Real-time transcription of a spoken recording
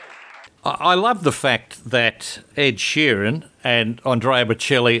I love the fact that Ed Sheeran and Andrea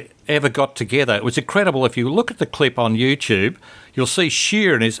Bocelli ever got together. It was incredible. If you look at the clip on YouTube, you'll see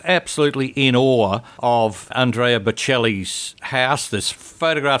Sheeran is absolutely in awe of Andrea Bocelli's house. There's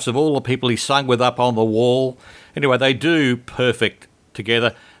photographs of all the people he sung with up on the wall. Anyway, they do perfect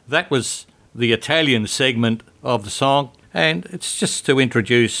together. That was the Italian segment of the song. And it's just to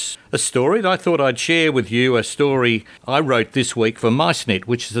introduce a story that I thought I'd share with you, a story I wrote this week for MiceNet,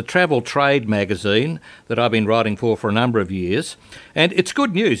 which is a travel trade magazine that I've been writing for a number of years. And it's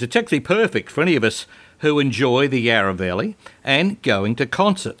good news. It's actually perfect for any of us who enjoy the Yarra Valley and going to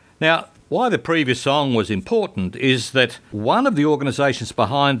concert. Now, why the previous song was important is that one of the organisations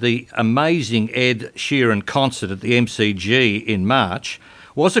behind the amazing Ed Sheeran concert at the MCG in March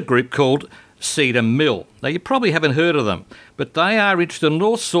was a group called Cedar Mill. Now, you probably haven't heard of them, but they are interested in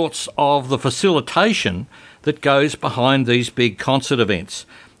all sorts of the facilitation that goes behind these big concert events.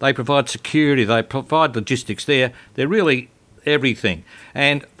 They provide security, they provide logistics. They're really everything.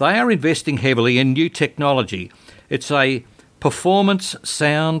 And they are investing heavily in new technology. It's a performance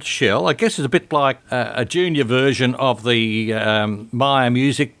sound shell. I guess it's a bit like a junior version of the Maya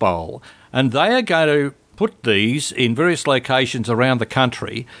Music Bowl. And they are going to put these in various locations around the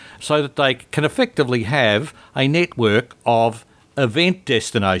country so that they can effectively have a network of event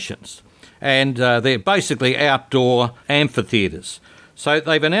destinations. And they're basically outdoor amphitheatres. So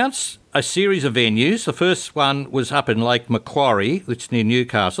they've announced a series of venues. The first one was up in Lake Macquarie, which is near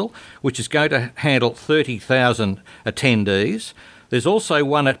Newcastle, which is going to handle 30,000 attendees. There's also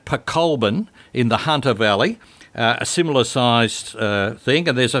one at Pokolbin in the Hunter Valley, a similar sized thing,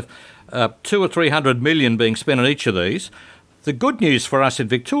 and there's a 200 or 300 million being spent on each of these. The good news for us in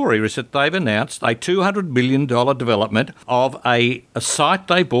Victoria is that they've announced a $200 million development of a site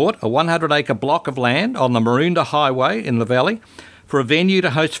they bought, a 100-acre block of land on the Maroondah Highway in the valley, for a venue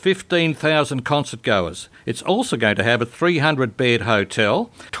to host 15,000 concert goers. It's also going to have a 300-bed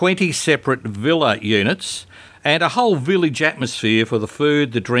hotel, 20 separate villa units, and a whole village atmosphere for the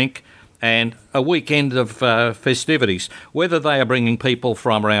food, the drink, and a weekend of festivities, whether they are bringing people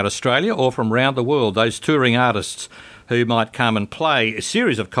from around Australia or from around the world, those touring artists who might come and play a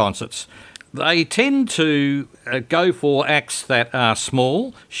series of concerts. They tend to go for acts that are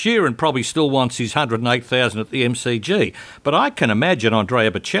small. Sheeran probably still wants his 108,000 at the MCG, but I can imagine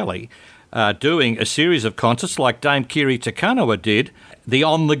Andrea Bocelli doing a series of concerts like Dame Kiri Te Kanawa did, the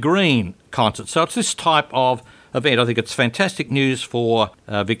On the Green concert. So it's this type of event. I think it's fantastic news for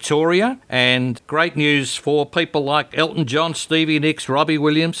Victoria and great news for people like Elton John, Stevie Nicks, Robbie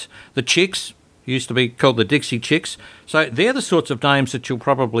Williams, the Chicks, used to be called the Dixie Chicks. So they're the sorts of names that you'll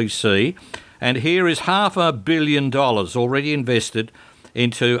probably see. And here is $500 million already invested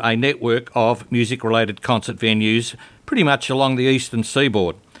into a network of music-related concert venues pretty much along the eastern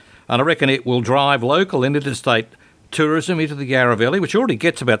seaboard. And I reckon it will drive local and interstate tourism into the Yarra Valley, which already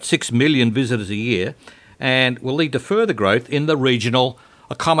gets about 6 million visitors a year, and will lead to further growth in the regional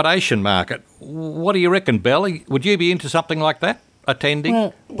accommodation market. What do you reckon, Belle? Would you be into something like that,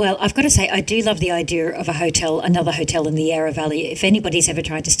 attending? Well, I've got to say, I do love the idea of a hotel, another hotel in the Yarra Valley. If anybody's ever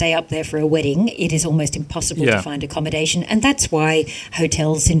tried to stay up there for a wedding, it is almost impossible to find accommodation. And that's why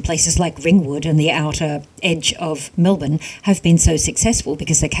hotels in places like Ringwood and the outer edge of Melbourne have been so successful,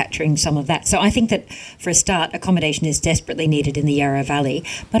 because they're capturing some of that. So I think that, for a start, accommodation is desperately needed in the Yarra Valley.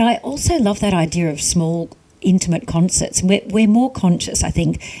 But I also love that idea of small, intimate concerts. We're more conscious, I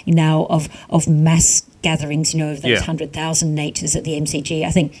think, now of mass gatherings, of those 100,000 natures at the MCG. I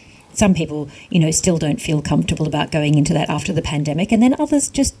think some people, still don't feel comfortable about going into that after the pandemic, and then others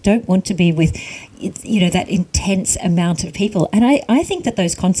just don't want to be with, that intense amount of people. And I think that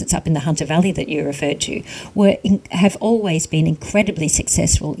those concerts up in the Hunter Valley that you referred to have always been incredibly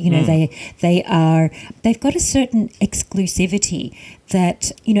successful. They've got a certain exclusivity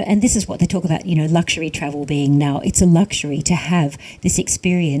that, and this is what they talk about, luxury travel being now. It's a luxury to have this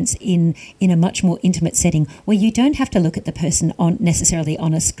experience in a much more intimate setting where you don't have to look at the person necessarily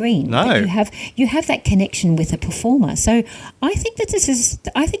on a screen. No. But you have that connection with a performer. So I think this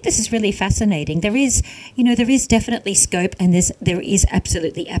is really fascinating. There is definitely scope, and there is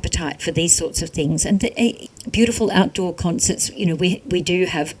absolutely appetite for these sorts of things. And beautiful outdoor concerts, we do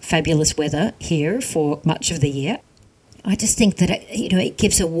have fabulous weather here for much of the year. I just think that it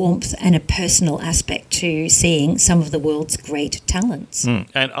gives a warmth and a personal aspect to seeing some of the world's great talents. And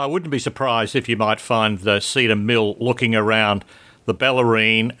I wouldn't be surprised if you might find the Cedar Mill looking around the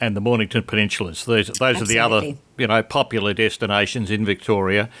Bellarine and the Mornington Peninsulas. Those are the other popular destinations in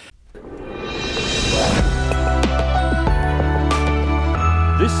Victoria.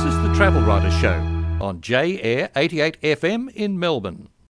 This is the Travel Writer Show on J Air 88 FM in Melbourne.